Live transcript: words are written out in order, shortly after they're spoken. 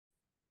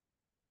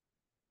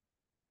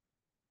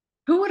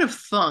would have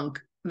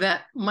thunk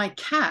that my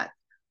cat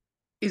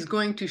is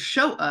going to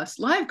show us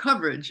live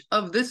coverage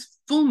of this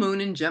full moon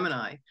in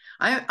Gemini.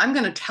 I'm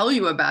going to tell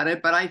you about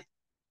it, but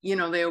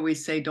they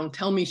always say, don't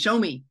tell me, show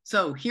me.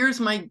 So here's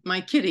my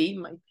kitty,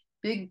 my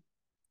big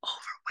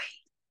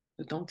overweight,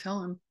 but don't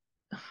tell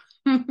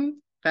him.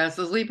 Fast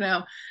asleep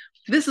now.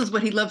 This is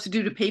what he loves to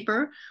do to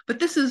paper, but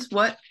this is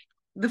what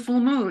the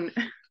full moon,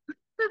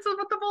 this is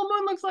what the full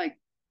moon looks like.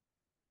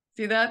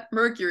 See that?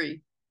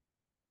 Mercury,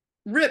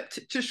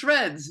 ripped to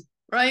shreds,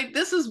 right?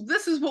 This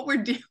is what we're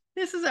doing.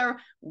 This is our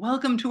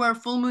welcome to our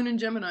full moon in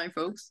Gemini,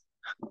 folks.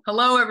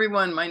 Hello,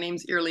 everyone. My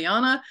name's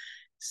Irliana.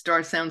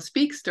 Star Sound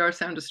Speaks,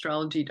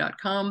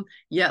 starsoundastrology.com.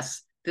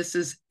 Yes, this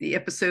is the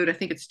episode, I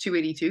think it's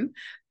 282,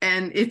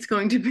 and it's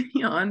going to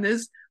be on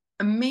this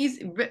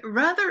amazing,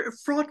 rather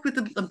fraught with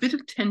a bit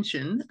of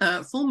tension,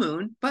 full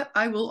moon, but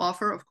I will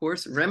offer, of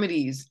course,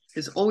 remedies.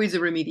 There's always a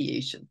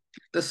remediation.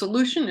 The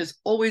solution is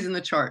always in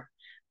the chart.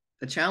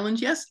 The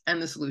challenge, yes,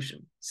 and the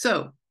solution.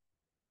 So,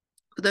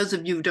 for those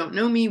of you who don't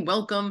know me,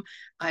 welcome.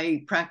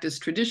 I practice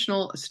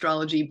traditional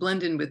astrology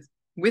blended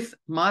with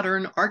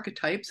modern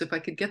archetypes, if I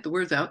could get the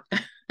words out.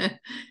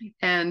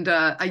 And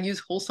I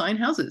use whole sign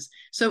houses.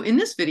 So in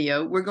this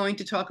video, we're going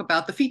to talk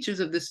about the features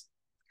of this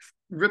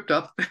ripped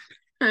up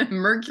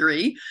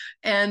Mercury.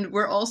 And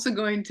we're also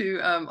going to,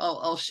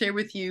 I'll share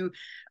with you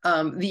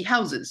the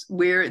houses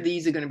where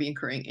these are going to be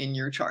occurring in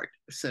your chart.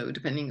 So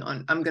depending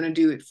on, I'm going to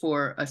do it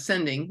for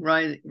ascending,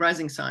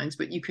 rising signs,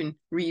 but you can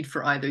read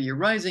for either your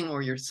rising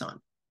or your sun,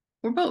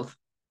 or both.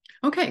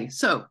 Okay,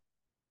 so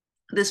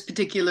this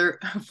particular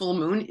full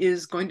moon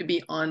is going to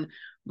be on,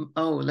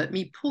 let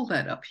me pull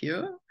that up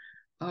here.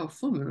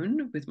 Full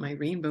moon with my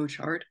rainbow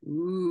chart.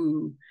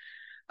 Ooh.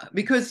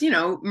 Because,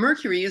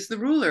 Mercury is the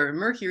ruler.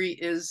 Mercury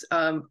is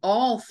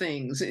all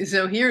things.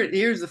 So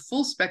here's the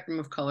full spectrum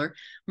of color.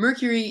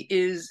 Mercury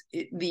is,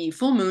 the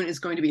full moon is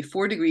going to be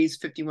 4 degrees,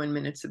 51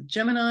 minutes of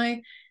Gemini.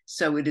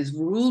 So it is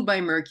ruled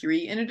by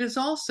Mercury. And it is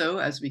also,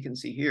 as we can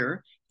see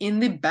here, in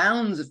the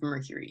bounds of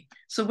Mercury.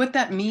 So what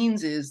that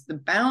means is the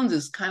bounds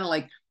is kind of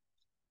like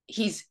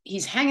he's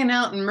hanging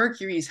out in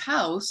Mercury's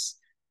house,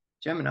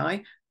 Gemini,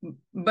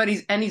 but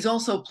he's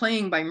also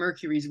playing by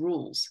Mercury's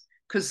rules.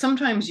 Because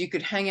sometimes you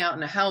could hang out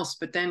in a house,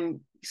 but then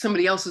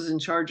somebody else is in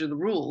charge of the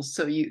rules.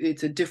 So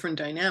it's a different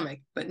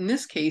dynamic. But in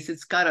this case,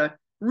 it's got a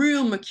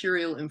real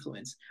mercurial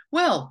influence.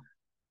 Well,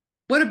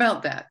 what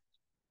about that?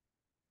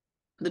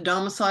 The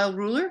domicile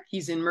ruler,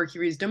 he's in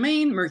Mercury's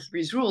domain,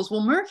 Mercury's rules.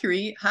 Well,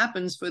 Mercury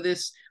happens for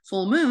this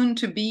full moon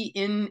to be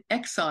in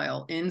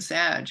exile, in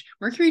Sag.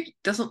 Mercury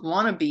doesn't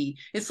want to be.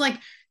 It's like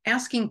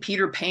asking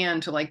Peter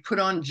Pan to put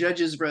on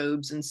judge's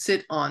robes and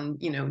sit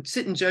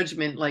in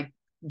judgment like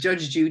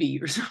Judge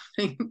Judy or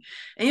something. And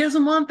he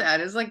doesn't want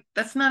that. It's like,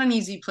 that's not an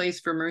easy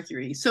place for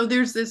Mercury. So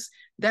there's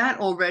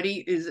that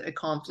already is a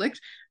conflict.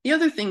 The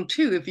other thing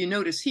too, if you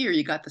notice here,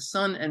 you got the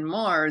sun and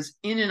Mars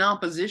in an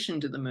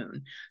opposition to the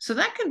moon. So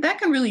that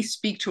can really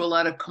speak to a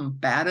lot of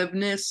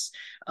combativeness,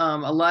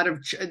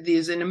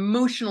 there's an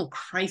emotional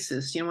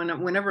crisis.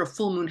 Whenever a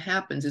full moon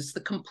happens, it's the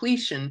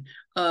completion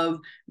of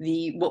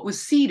what was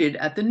seeded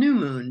at the new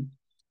moon.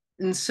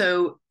 And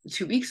so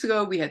 2 weeks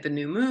ago, we had the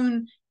new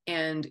moon.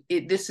 And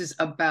this is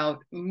about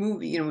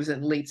moving, it was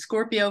in late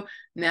Scorpio.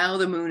 Now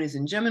the moon is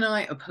in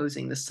Gemini,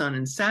 opposing the sun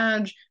in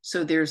Sag.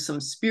 So there's some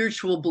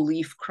spiritual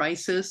belief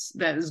crisis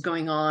that is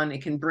going on.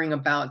 It can bring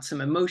about some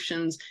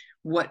emotions.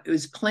 What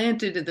is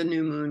planted at the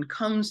new moon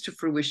comes to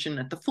fruition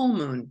at the full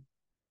moon.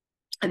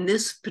 And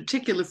this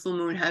particular full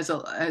moon has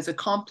a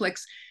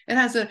complex, it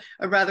has a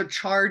rather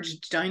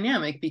charged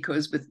dynamic,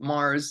 because with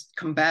Mars,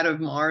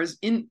 combative Mars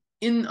in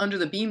under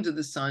the beams of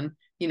the sun,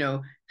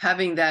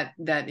 having that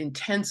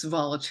intense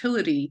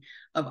volatility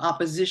of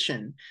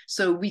opposition.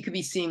 So we could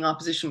be seeing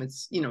opposition with,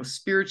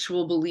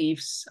 spiritual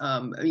beliefs.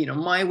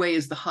 My way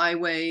is the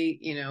highway.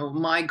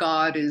 My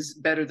God is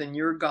better than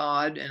your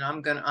God, and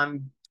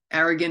I'm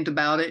arrogant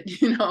about it.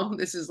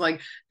 This is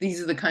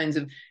these are the kinds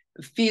of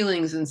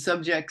feelings and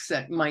subjects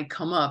that might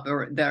come up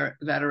or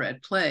that are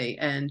at play.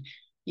 And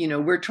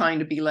we're trying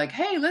to be like,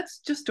 hey, let's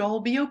just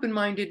all be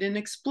open-minded and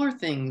explore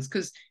things.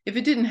 Because if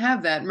it didn't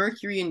have that,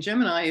 Mercury in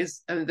Gemini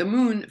is,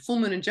 the full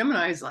moon in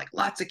Gemini is like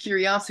lots of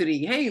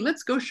curiosity. Hey,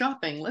 let's go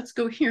shopping. Let's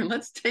go here.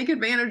 Let's take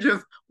advantage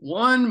of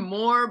one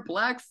more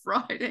Black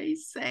Friday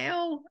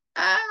sale.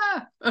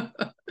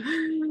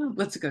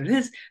 Let's go to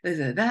this,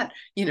 that.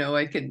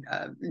 I can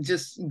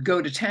just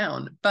go to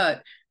town.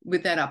 But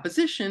with that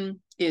opposition,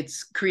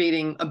 it's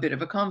creating a bit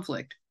of a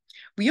conflict.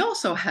 We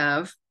also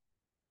have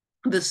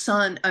the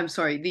sun,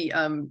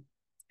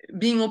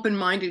 being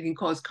open-minded can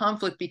cause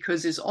conflict,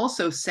 because there's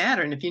also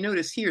Saturn. If you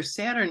notice here,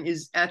 Saturn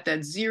is at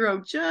that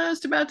 0,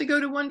 just about to go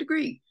to 1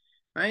 degree,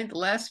 right? The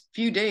last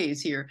few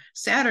days here,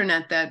 Saturn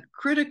at that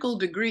critical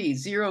degree,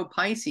 0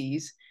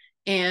 Pisces,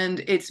 and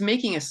it's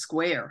making a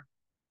square.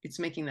 It's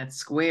making that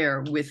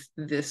square with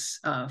this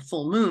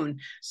full moon.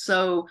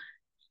 So,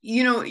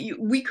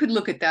 we could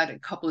look at that a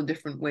couple of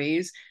different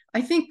ways.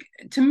 I think,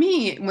 to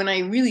me, when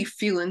I really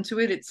feel into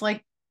it, it's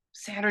like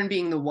Saturn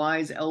being the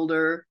wise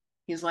elder,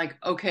 He's like,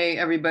 okay,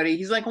 everybody.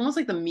 He's like almost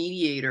like the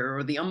mediator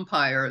or the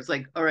umpire. It's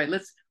like, all right,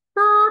 let's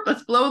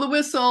blow the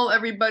whistle,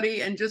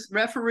 everybody, and just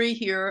referee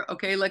here.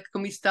 Okay, like,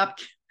 can we stop?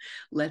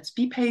 Let's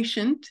be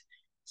patient.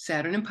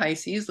 Saturn and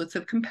Pisces, let's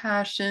have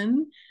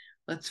compassion.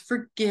 Let's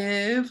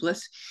forgive.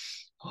 Let's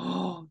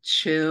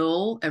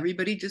chill.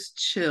 Everybody just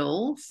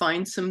chill.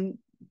 Find some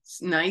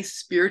nice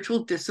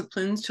spiritual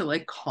disciplines to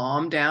like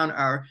calm down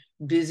our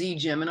busy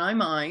Gemini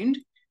mind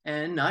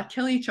and not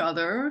kill each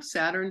other.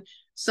 Saturn,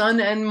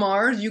 Sun and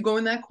Mars, you go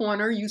in that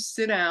corner, you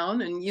sit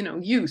down, and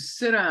you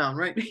sit down,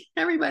 right?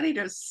 Everybody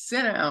just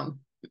sit down.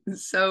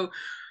 So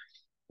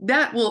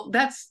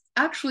that's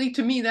actually,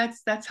 to me,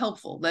 that's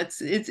helpful.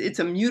 It's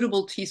a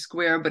mutable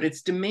T-square, but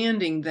it's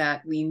demanding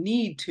that we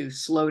need to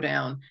slow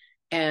down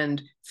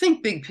and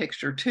think big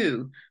picture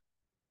too.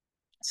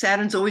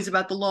 Saturn's always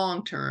about the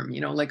long term,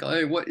 like,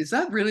 oh, what is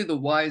that really the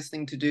wise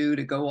thing to do,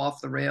 to go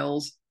off the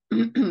rails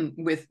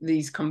with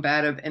these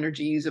combative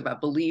energies about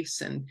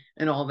beliefs and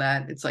all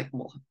that? It's like,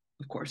 well,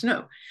 of course,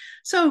 no.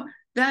 So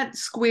that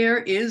square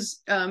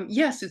is,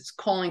 yes, it's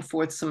calling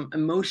forth some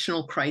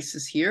emotional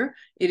crisis here.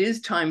 It is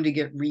time to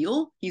get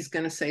real. He's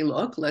going to say,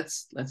 look,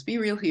 let's be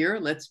real here.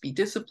 Let's be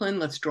disciplined.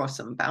 Let's draw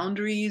some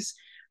boundaries.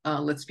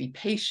 Let's be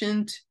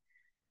patient.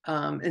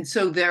 And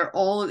so they're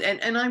all,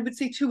 and I would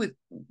say too, with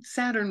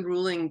Saturn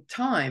ruling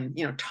time,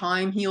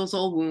 time heals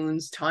all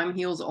wounds, time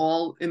heals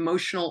all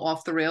emotional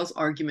off the rails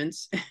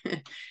arguments,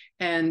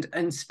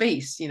 and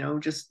space,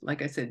 just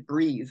like I said,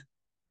 breathe.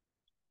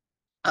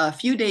 A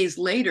few days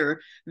later,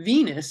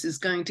 Venus is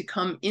going to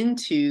come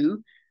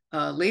into,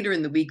 later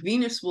in the week,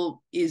 Venus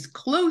is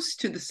close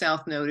to the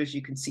South Node, as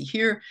you can see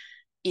here,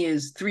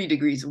 is 3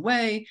 degrees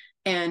away,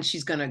 and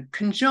she's going to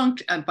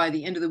conjunct by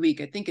the end of the week.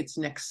 I think it's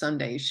next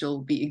Sunday.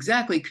 She'll be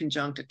exactly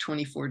conjunct at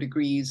 24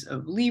 degrees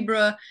of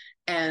Libra.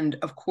 And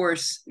of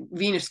course,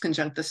 Venus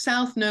conjunct the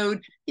South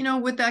Node,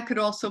 what that could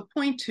also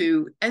point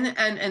to. And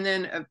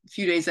then a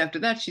few days after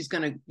that, she's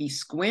going to be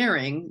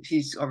squaring.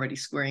 She's already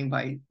squaring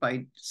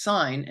by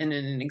sign, and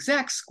in an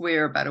exact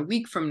square about a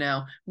week from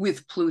now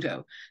with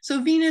Pluto.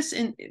 So Venus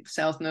in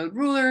South Node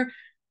ruler,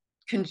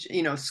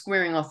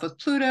 squaring off with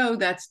Pluto,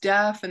 that's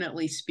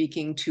definitely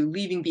speaking to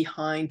leaving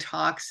behind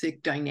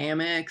toxic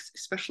dynamics,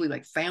 especially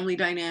like family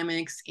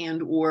dynamics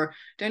or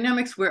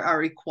dynamics where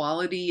our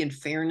equality and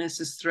fairness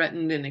is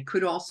threatened. And it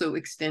could also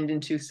extend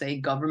into,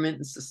 say, government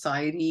and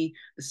society,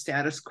 the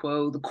status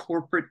quo, the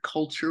corporate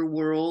culture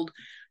world.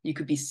 You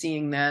could be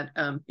seeing that.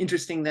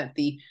 Interesting that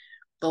the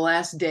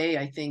last day,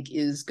 I think,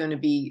 is going to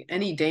be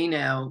any day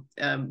now,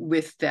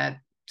 with that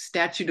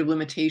statute of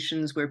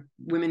limitations where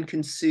women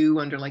can sue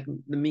under like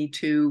the Me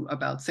Too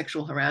about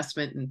sexual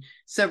harassment, and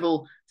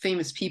several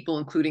famous people,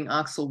 including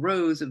Axl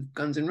Rose of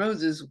Guns N'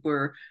 Roses,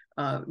 were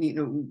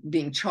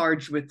being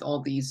charged with all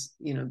these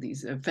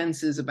these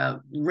offenses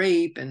about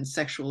rape and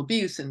sexual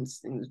abuse. And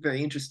it's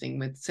very interesting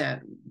with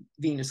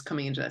Venus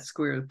coming into that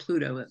square of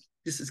Pluto that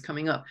this is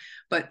coming up.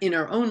 But in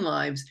our own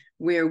lives,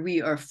 where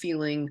we are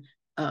feeling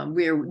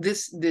where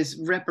this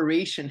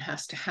reparation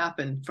has to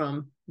happen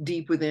from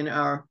deep within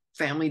our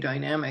family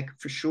dynamic,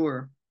 for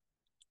sure.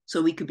 So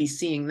we could be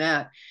seeing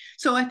that.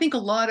 So I think a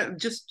lot of,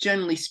 just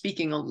generally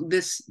speaking,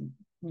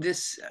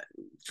 this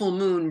full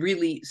moon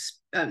really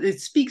it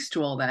speaks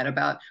to all that,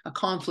 about a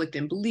conflict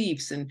in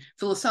beliefs and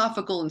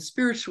philosophical and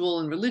spiritual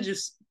and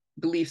religious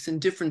beliefs and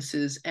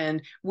differences,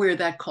 and where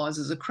that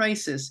causes a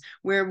crisis,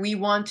 where we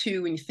want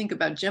to, when you think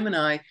about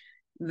Gemini,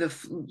 the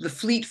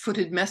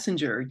fleet-footed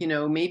messenger,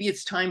 maybe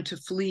it's time to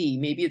flee,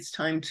 maybe it's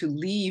time to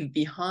leave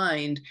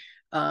behind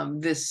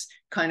this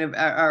kind of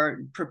our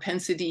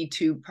propensity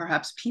to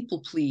perhaps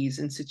people please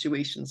in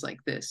situations like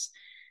this.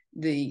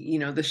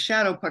 The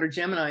shadow part of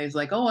Gemini is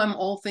like, oh, I'm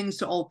all things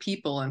to all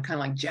people. I'm kind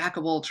of like jack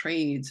of all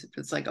trades.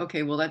 It's like,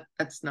 okay, well,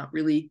 that's not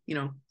really,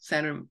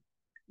 Saturn,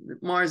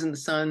 Mars and the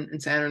Sun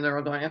and Saturn, they're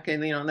all going, okay,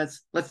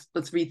 let's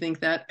rethink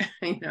that.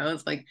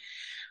 It's like,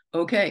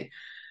 okay.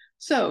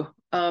 So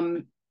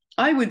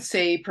I would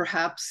say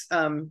perhaps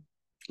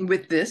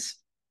with this,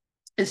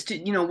 is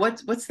to,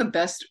 what's the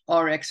best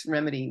RX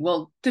remedy?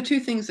 Well, the two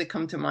things that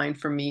come to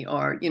mind for me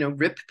are,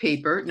 rip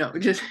paper. No,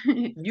 just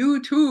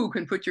you too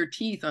can put your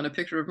teeth on a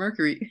picture of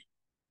Mercury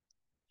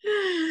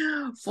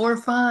for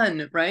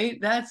fun, right?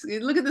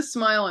 Look at the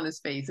smile on his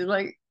face. It's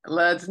like,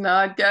 let's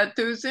not get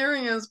too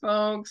serious,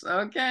 folks.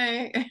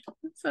 Okay.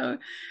 So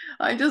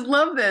I just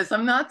love this.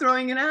 I'm not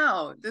throwing it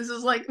out. This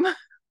is like,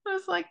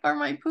 it's like for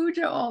my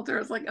puja altar.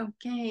 It's like,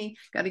 okay,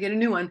 got to get a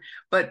new one.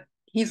 But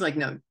he's like,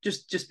 no,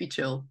 just be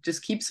chill.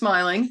 Just keep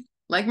smiling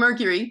like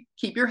Mercury.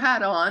 Keep your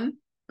hat on,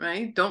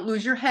 right? Don't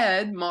lose your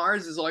head.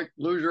 Mars is like,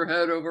 lose your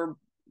head over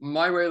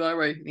my way, thy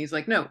way. And he's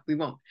like, no, we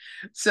won't.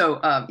 So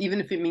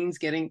even if it means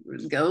get a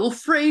little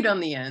frayed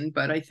on the end,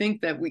 but I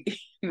think that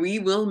we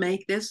will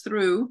make this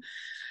through.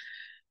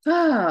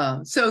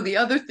 So the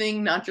other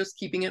thing, not just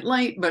keeping it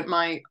light, but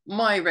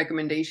my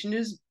recommendation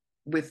is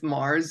with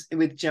Mars,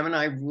 with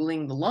Gemini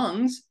ruling the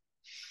lungs,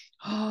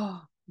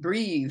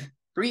 breathe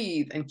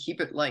and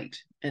keep it light.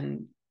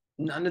 And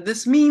none of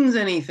this means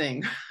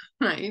anything,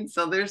 right?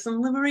 So there's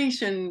some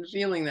liberation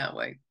feeling that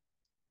way.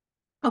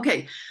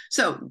 Okay,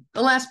 so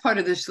the last part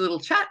of this little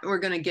chat, we're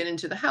going to get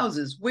into the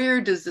houses.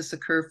 Where does this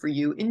occur for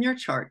you in your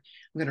chart?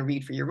 I'm going to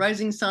read for your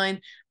rising sign.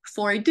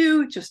 Before I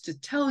do, just to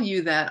tell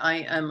you that I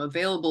am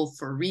available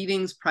for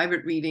readings,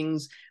 private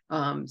readings,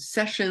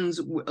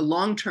 sessions,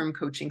 long-term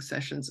coaching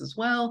sessions as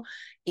well.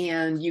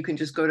 And you can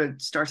just go to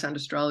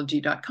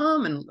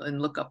starsoundastrology.com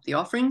and look up the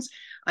offerings.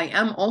 I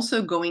am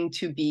also going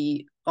to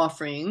be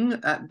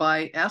offering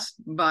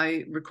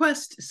by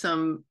request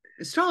some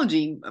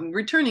astrology. I'm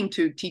returning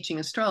to teaching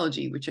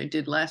astrology, which I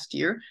did last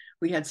year.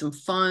 We had some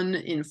fun,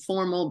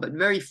 informal, but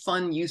very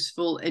fun,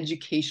 useful,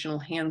 educational,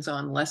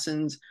 hands-on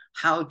lessons,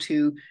 how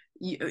to,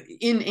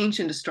 in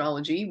ancient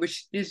astrology,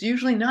 which is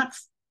usually not,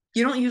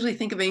 you don't usually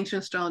think of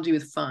ancient astrology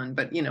with fun,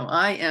 but,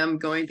 I am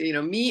going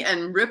to, me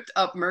and ripped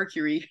up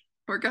Mercury,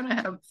 we're going to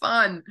have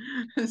fun.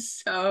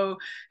 So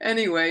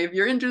anyway, if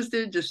you're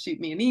interested, just shoot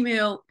me an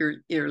email,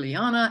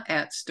 Irliana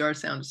at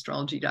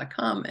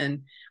starsoundastrology.com,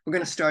 and we're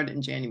going to start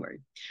in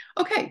January.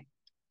 Okay,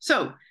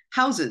 so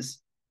houses.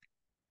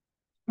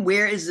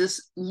 Where is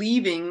this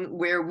leaving,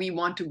 where we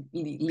want to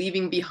be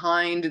leaving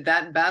behind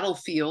that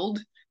battlefield,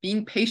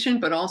 being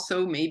patient, but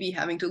also maybe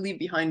having to leave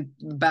behind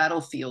the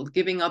battlefield,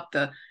 giving up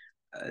the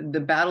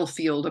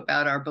battlefield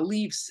about our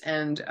beliefs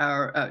and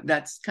our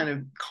that's kind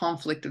of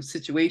conflict of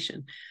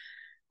situation.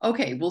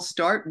 Okay, we'll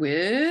start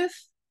with,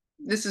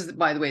 this is,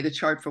 by the way, the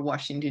chart for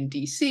Washington,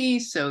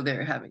 D.C., so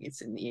they're having,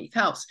 it's in the 8th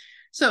house.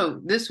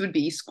 So this would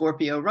be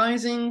Scorpio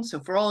rising. So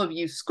for all of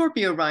you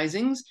Scorpio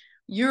risings,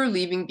 you're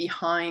leaving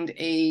behind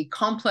a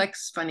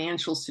complex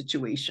financial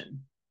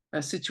situation,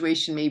 a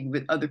situation maybe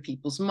with other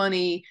people's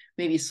money,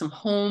 maybe some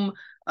home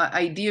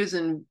ideas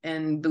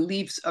and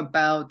beliefs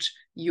about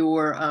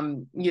your,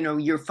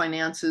 your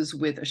finances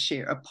with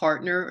a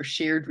partner or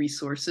shared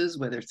resources,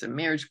 whether it's a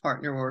marriage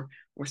partner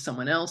or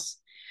someone else.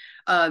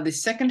 The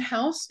 2nd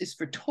house is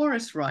for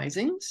Taurus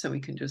rising, so we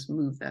can just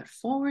move that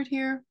forward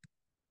here.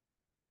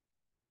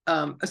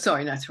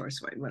 Sorry, not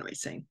Taurus, what am I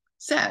saying?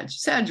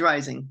 Sag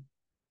rising.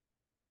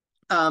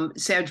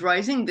 Sag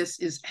rising, this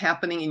is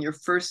happening in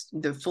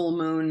the full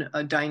moon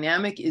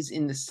dynamic is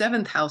in the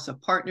 7th house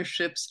of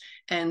partnerships.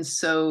 And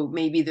so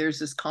maybe there's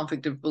this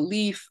conflict of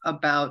belief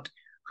about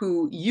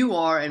who you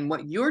are and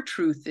what your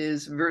truth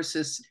is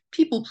versus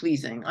people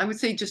pleasing. I would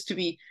say just to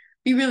be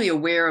really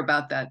aware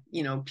about that,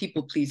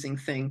 people pleasing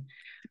thing,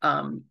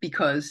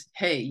 because,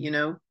 hey,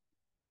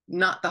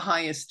 not the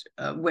highest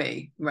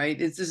way, right?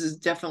 This is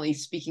definitely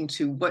speaking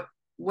to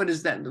what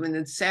is that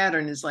when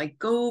Saturn is like,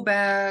 go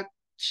back,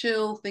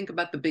 chill, think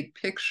about the big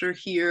picture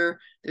here.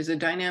 There's a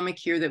dynamic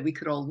here that we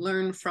could all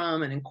learn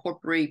from and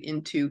incorporate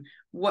into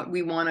what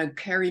we want to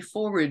carry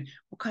forward.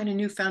 What kind of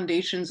new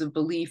foundations of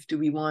belief do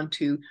we want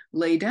to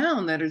lay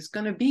down that is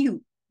going to be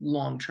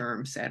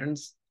long-term?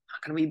 Saturn's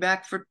not going to be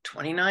back for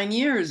 29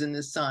 years in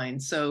this sign.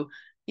 So,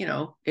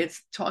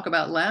 it's talk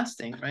about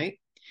lasting, right?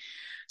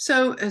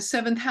 So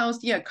 7th house,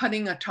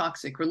 cutting a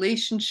toxic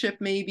relationship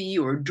maybe,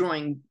 or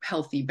drawing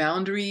healthy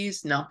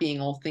boundaries, not being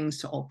all things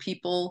to all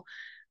people.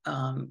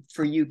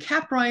 For you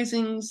Cap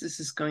risings, this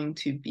is going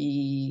to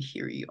be,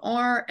 here you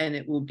are, and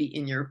it will be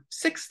in your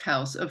 6th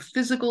house of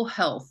physical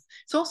health.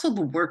 It's also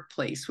the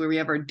workplace where we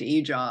have our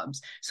day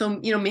jobs.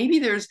 So, maybe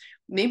there's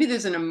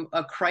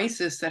a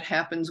crisis that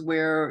happens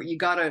where you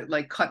gotta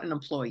like cut an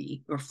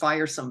employee or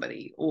fire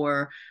somebody,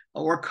 or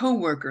a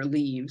coworker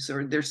leaves,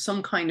 or there's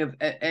some kind of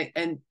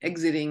an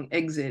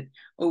exit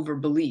over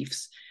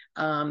beliefs.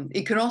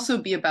 It could also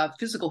be about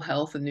physical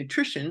health and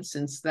nutrition,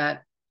 since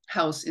that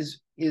house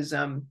is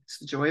the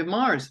joy of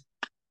Mars.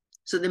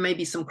 So there may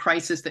be some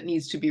crisis that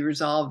needs to be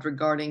resolved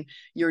regarding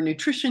your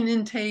nutrition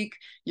intake,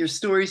 your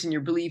stories and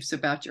your beliefs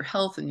about your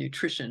health and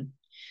nutrition.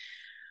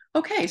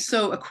 Okay,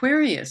 so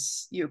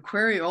Aquarius, you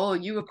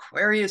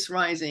Aquarius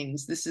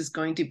risings, this is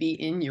going to be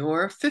in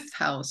your 5th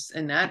house,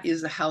 and that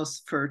is a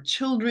house for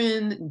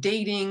children,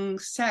 dating,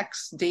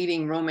 sex,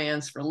 dating,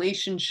 romance,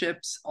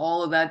 relationships,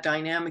 all of that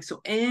dynamic.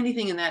 So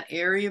anything in that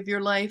area of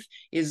your life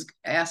is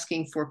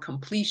asking for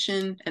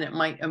completion, and it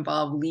might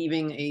involve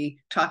leaving a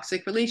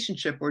toxic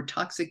relationship or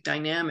toxic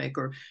dynamic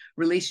or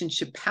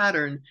relationship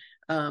pattern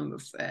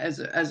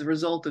as a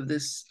result of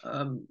this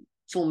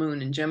full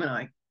moon in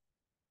Gemini.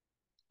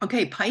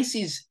 Okay,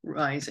 Pisces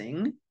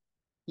rising,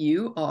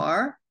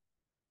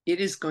 it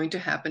is going to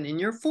happen in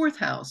your 4th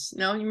house.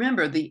 Now,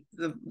 remember, the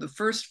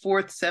 1st,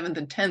 4th, 7th,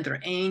 and 10th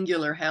are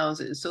angular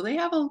houses, so they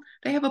have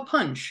a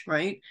punch,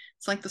 right?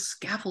 It's like the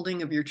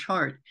scaffolding of your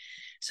chart.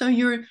 So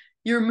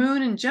your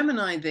moon in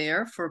Gemini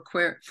there for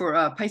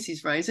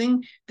Pisces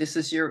rising, this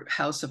is your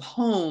house of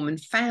home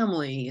and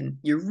family and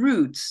your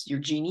roots, your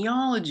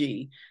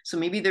genealogy. So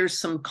maybe there's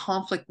some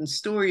conflict and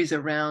stories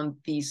around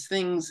these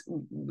things,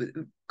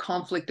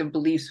 conflict of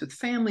beliefs with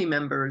family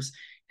members,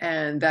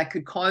 and that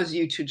could cause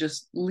you to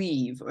just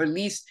leave, or at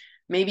least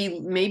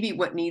maybe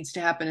what needs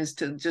to happen is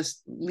to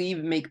just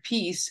leave, make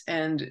peace,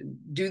 and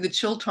do the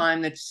chill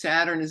time that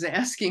Saturn is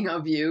asking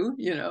of you,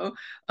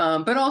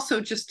 but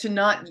also just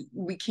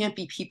we can't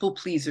be people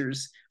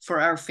pleasers for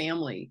our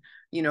family,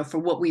 for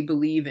what we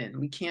believe in.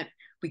 We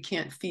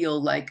can't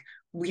feel like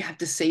we have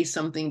to say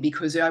something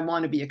because I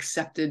want to be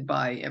accepted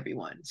by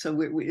everyone. So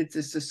it's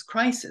this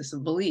crisis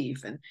of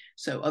belief. And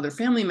so other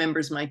family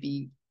members might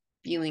be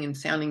feeling and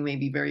sounding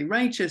maybe very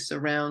righteous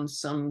around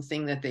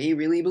something that they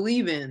really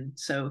believe in.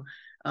 So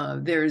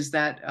there's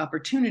that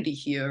opportunity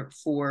here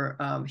for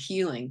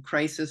healing.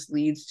 Crisis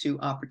leads to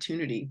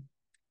opportunity.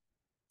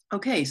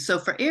 Okay, so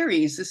for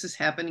Aries, this is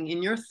happening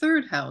in your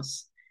third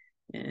house.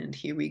 And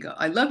here we go.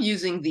 I love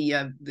using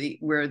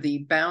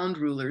the bound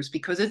rulers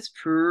because it's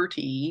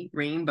pretty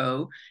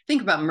rainbow.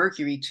 Think about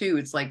Mercury too.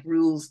 It's like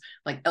rules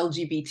like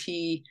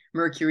LGBT,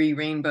 Mercury,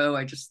 rainbow.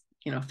 I just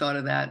thought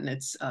of that, and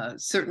it's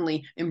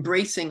certainly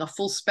embracing a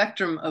full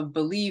spectrum of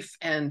belief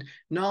and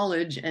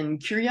knowledge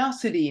and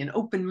curiosity and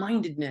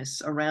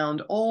open-mindedness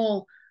around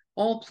all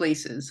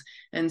places.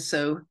 And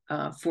so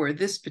for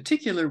this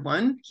particular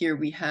one here,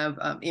 we have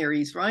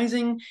Aries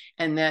rising,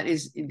 and that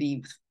is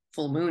the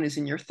full moon is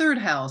in your third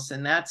house,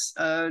 and that's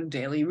a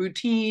daily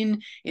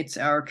routine. It's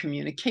our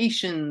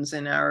communications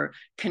and our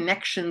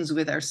connections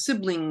with our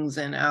siblings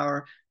and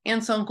our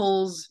aunts,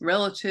 uncles,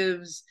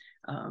 relatives,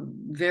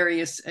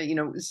 various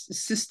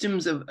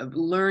systems of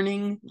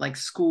learning, like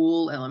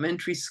school,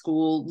 elementary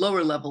school,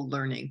 lower level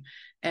learning.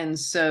 And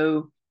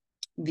so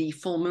the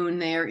full moon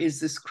there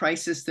is this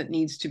crisis that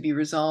needs to be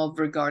resolved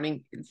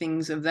regarding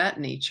things of that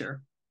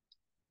nature.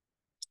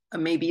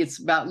 Maybe it's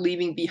about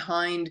leaving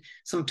behind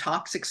some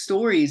toxic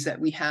stories that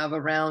we have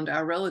around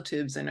our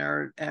relatives and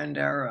our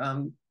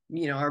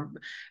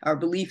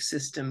belief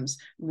systems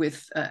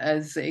with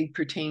as they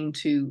pertain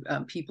to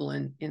people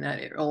in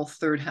that all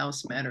third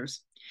house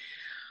matters.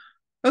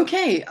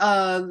 Okay,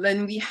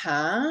 then we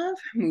have,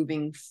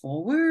 moving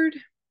forward,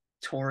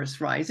 Taurus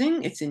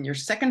rising. It's in your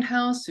second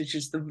house, which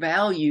is the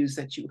values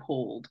that you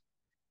hold.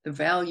 The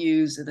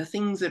values, the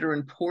things that are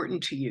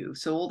important to you.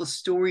 So all the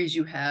stories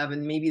you have,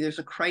 and maybe there's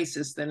a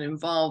crisis that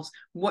involves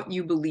what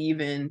you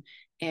believe in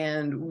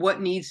and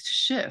what needs to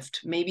shift.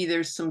 Maybe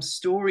there's some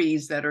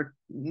stories that are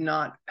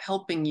not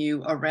helping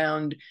you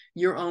around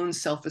your own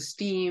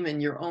self-esteem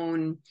and your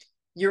own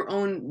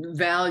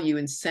value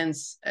and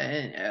sense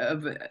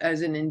of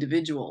as an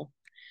individual.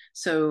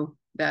 So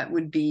that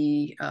would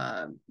be,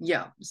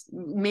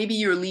 maybe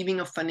you're leaving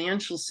a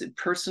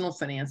personal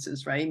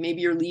finances, right?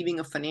 Maybe you're leaving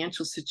a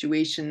financial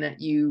situation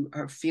that you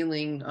are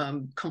feeling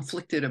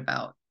conflicted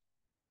about.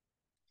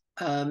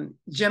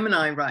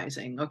 Gemini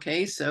rising,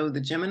 okay? So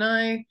the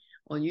Gemini,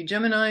 all you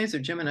Geminis or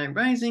Gemini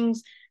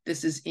risings,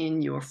 this is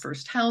in your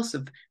first house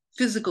of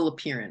physical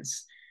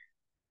appearance.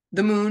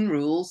 The moon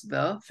rules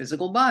the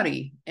physical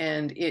body,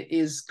 and it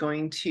is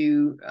going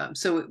to,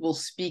 so it will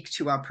speak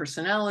to our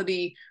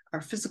personality,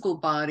 our physical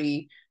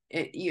body.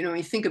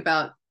 You think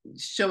about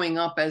showing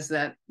up as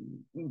that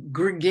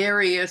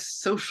gregarious,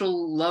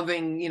 social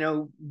loving,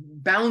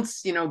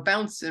 bounce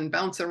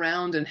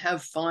around and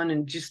have fun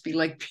and just be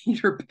like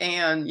Peter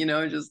Pan,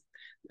 just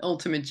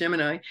ultimate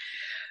Gemini.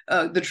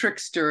 The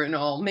trickster and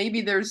all.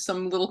 Maybe there's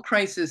some little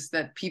crisis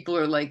that people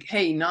are like,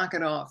 hey, knock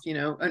it off,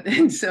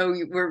 and so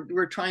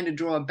we're trying to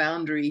draw a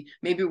boundary.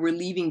 Maybe we're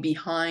leaving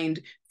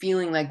behind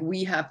feeling like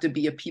we have to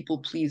be a people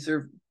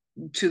pleaser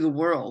to the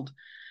world,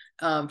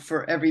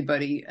 for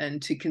everybody,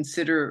 and to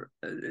consider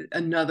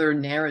another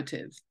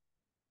narrative.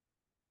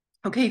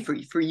 Okay,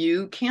 for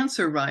you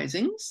Cancer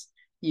risings,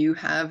 you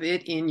have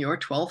it in your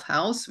 12th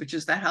house, which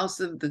is that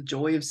house of the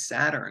joy of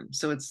Saturn.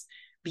 So it's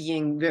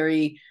being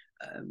very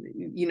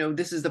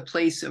this is the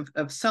place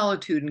of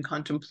solitude and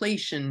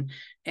contemplation.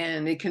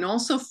 And it can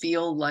also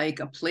feel like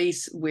a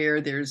place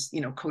where there's,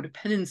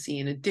 codependency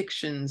and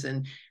addictions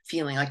and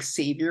feeling like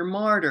savior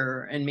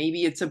martyr. And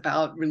maybe it's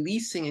about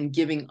releasing and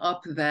giving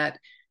up that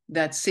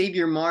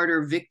savior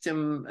martyr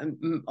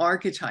victim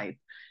archetype.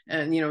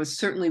 And, it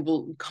certainly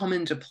will come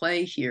into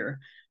play here.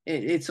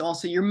 It's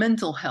also your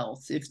mental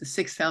health. If the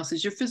 6th house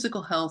is your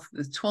physical health,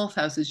 the 12th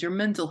house is your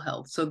mental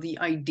health. So the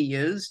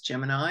ideas,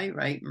 Gemini,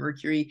 right?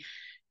 Mercury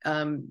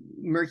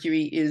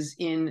is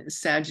in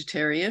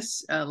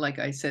Sagittarius, like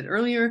I said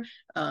earlier.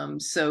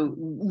 So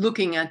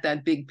looking at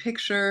that big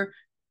picture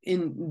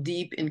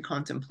deep in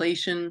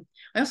contemplation.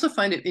 I also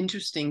find it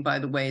interesting, by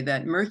the way,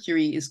 that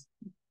Mercury is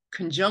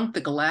conjunct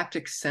the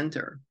galactic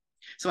center.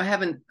 So I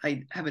haven't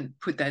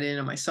put that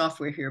in my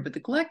software here, but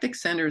the galactic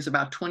center is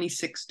about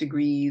 26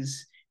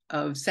 degrees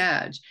of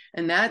Sag,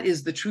 and that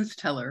is the truth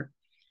teller.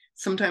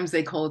 Sometimes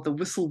they call it the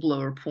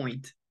whistleblower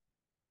point.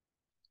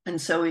 And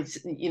so it's,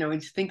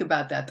 think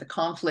about that, the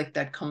conflict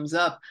that comes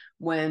up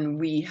when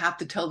we have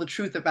to tell the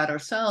truth about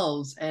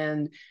ourselves.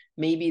 And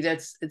maybe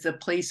it's a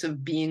place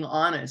of being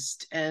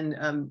honest and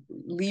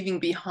leaving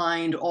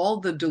behind all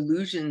the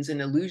delusions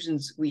and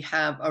illusions we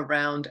have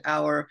around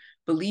our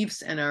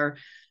beliefs and our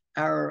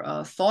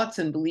thoughts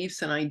and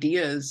beliefs and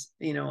ideas,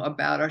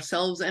 about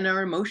ourselves and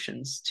our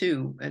emotions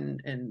too.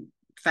 And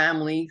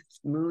family,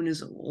 moon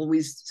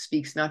always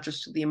speaks not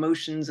just to the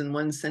emotions and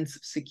one's sense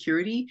of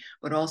security,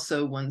 but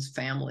also one's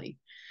family.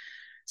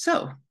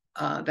 So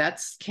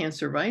that's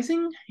Cancer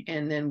rising.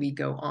 And then we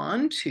go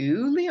on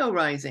to Leo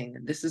rising.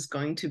 This is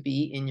going to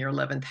be in your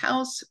 11th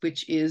house,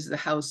 which is the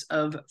house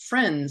of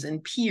friends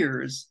and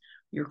peers,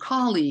 your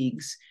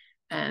colleagues,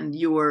 and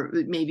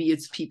maybe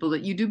it's people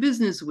that you do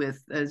business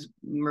with, as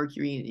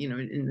Mercury,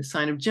 in the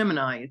sign of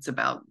Gemini. It's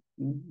about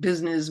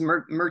business,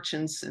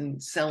 merchants,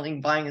 and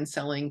buying and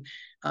selling,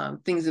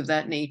 things of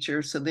that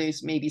nature. So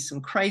there's maybe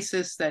some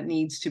crisis that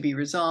needs to be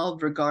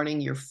resolved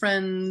regarding your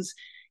friends,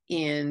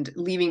 and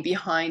leaving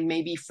behind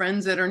maybe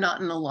friends that are not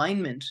in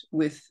alignment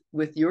with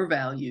your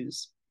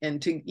values.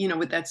 And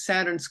with that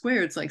Saturn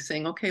square, it's like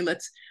saying, okay,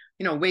 let's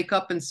wake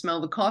up and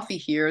smell the coffee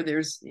here.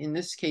 In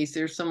this case,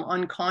 there's some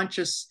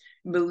unconscious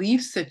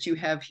beliefs that you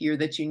have here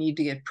that you need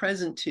to get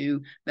present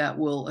to, that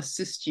will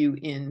assist you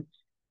in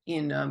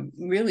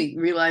really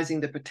realizing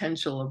the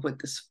potential of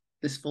what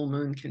this full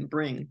moon can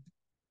bring.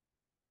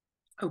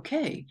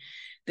 Okay,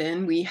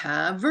 then we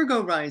have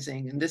Virgo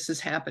rising, and this is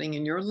happening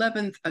in your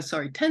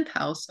 10th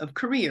house of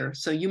career.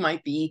 So you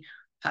might be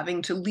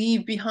having to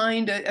leave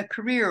behind a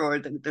career, or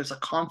there's a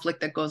conflict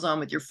that goes on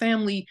with your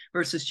family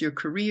versus your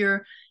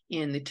career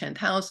in the 10th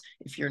house.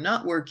 If you're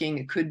not working,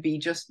 it could be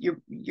just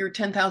your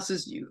 10th house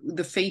is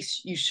the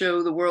face you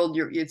show the world.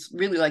 It's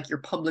really like your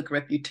public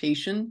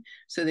reputation.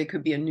 So there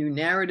could be a new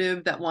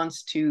narrative that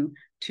wants to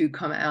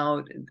come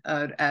out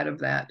of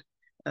that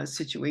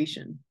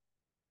situation.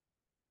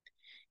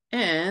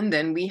 And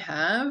then we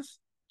have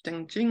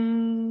ding,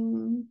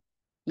 ding,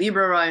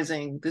 Libra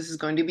rising. This is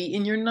going to be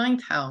in your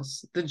 9th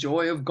house, the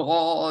joy of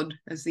God,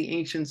 as the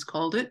ancients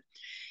called it.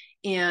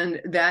 And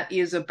that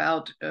is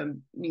about,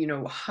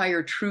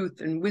 higher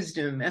truth and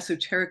wisdom,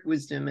 esoteric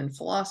wisdom and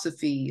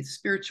philosophy,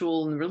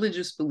 spiritual and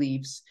religious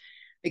beliefs.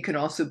 It could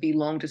also be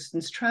long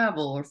distance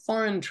travel or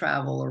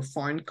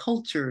foreign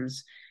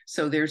cultures.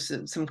 So there's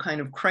some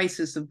kind of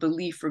crisis of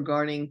belief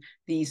regarding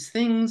these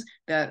things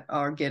that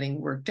are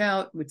getting worked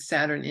out, with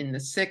Saturn in the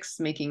 6th,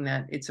 making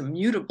that it's a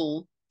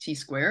mutable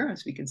T-square.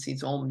 As we can see,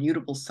 it's all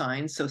mutable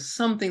signs. So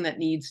something that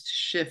needs to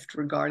shift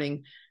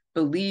regarding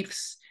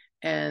beliefs,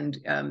 and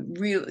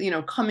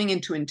coming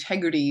into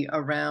integrity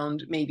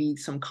around maybe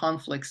some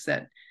conflicts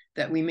that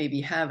we may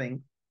be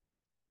having.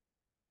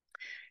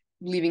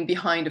 Leaving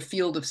behind a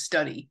field of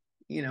study,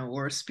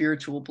 or a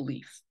spiritual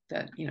belief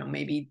that,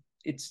 maybe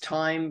it's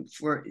time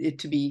for it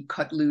to be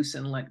cut loose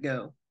and let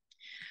go.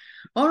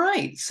 All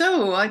right,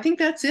 so I think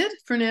that's it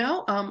for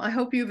now. I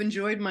hope you've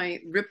enjoyed my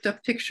ripped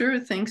up picture.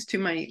 Thanks to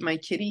my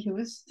kitty, who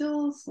is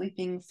still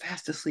sleeping,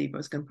 fast asleep. I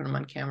was going to put him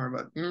on camera,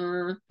 but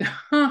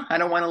I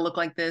don't want to look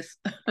like this.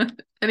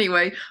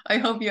 Anyway, I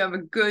hope you have a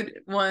good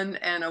one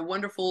and a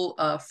wonderful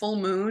full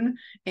moon,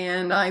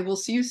 and I will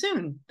see you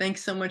soon.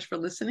 Thanks so much for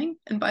listening.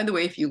 And by the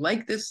way, if you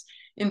like this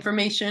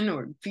information,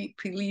 or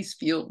please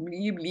feel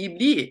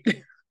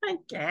I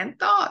can't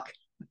talk.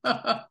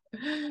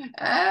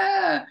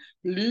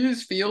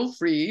 Please feel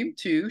free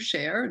to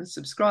share and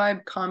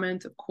subscribe,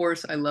 comment. Of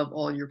course, I love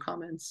all your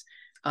comments.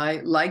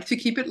 I like to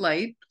keep it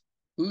light.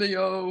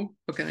 Leo,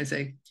 what can I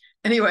say?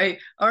 Anyway,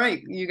 all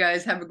right, you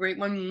guys have a great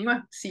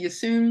one. See you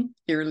soon.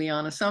 Here,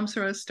 Liana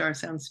Samsara, Star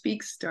Sound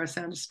Speaks,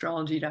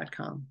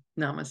 starsoundastrology.com.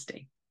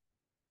 Namaste.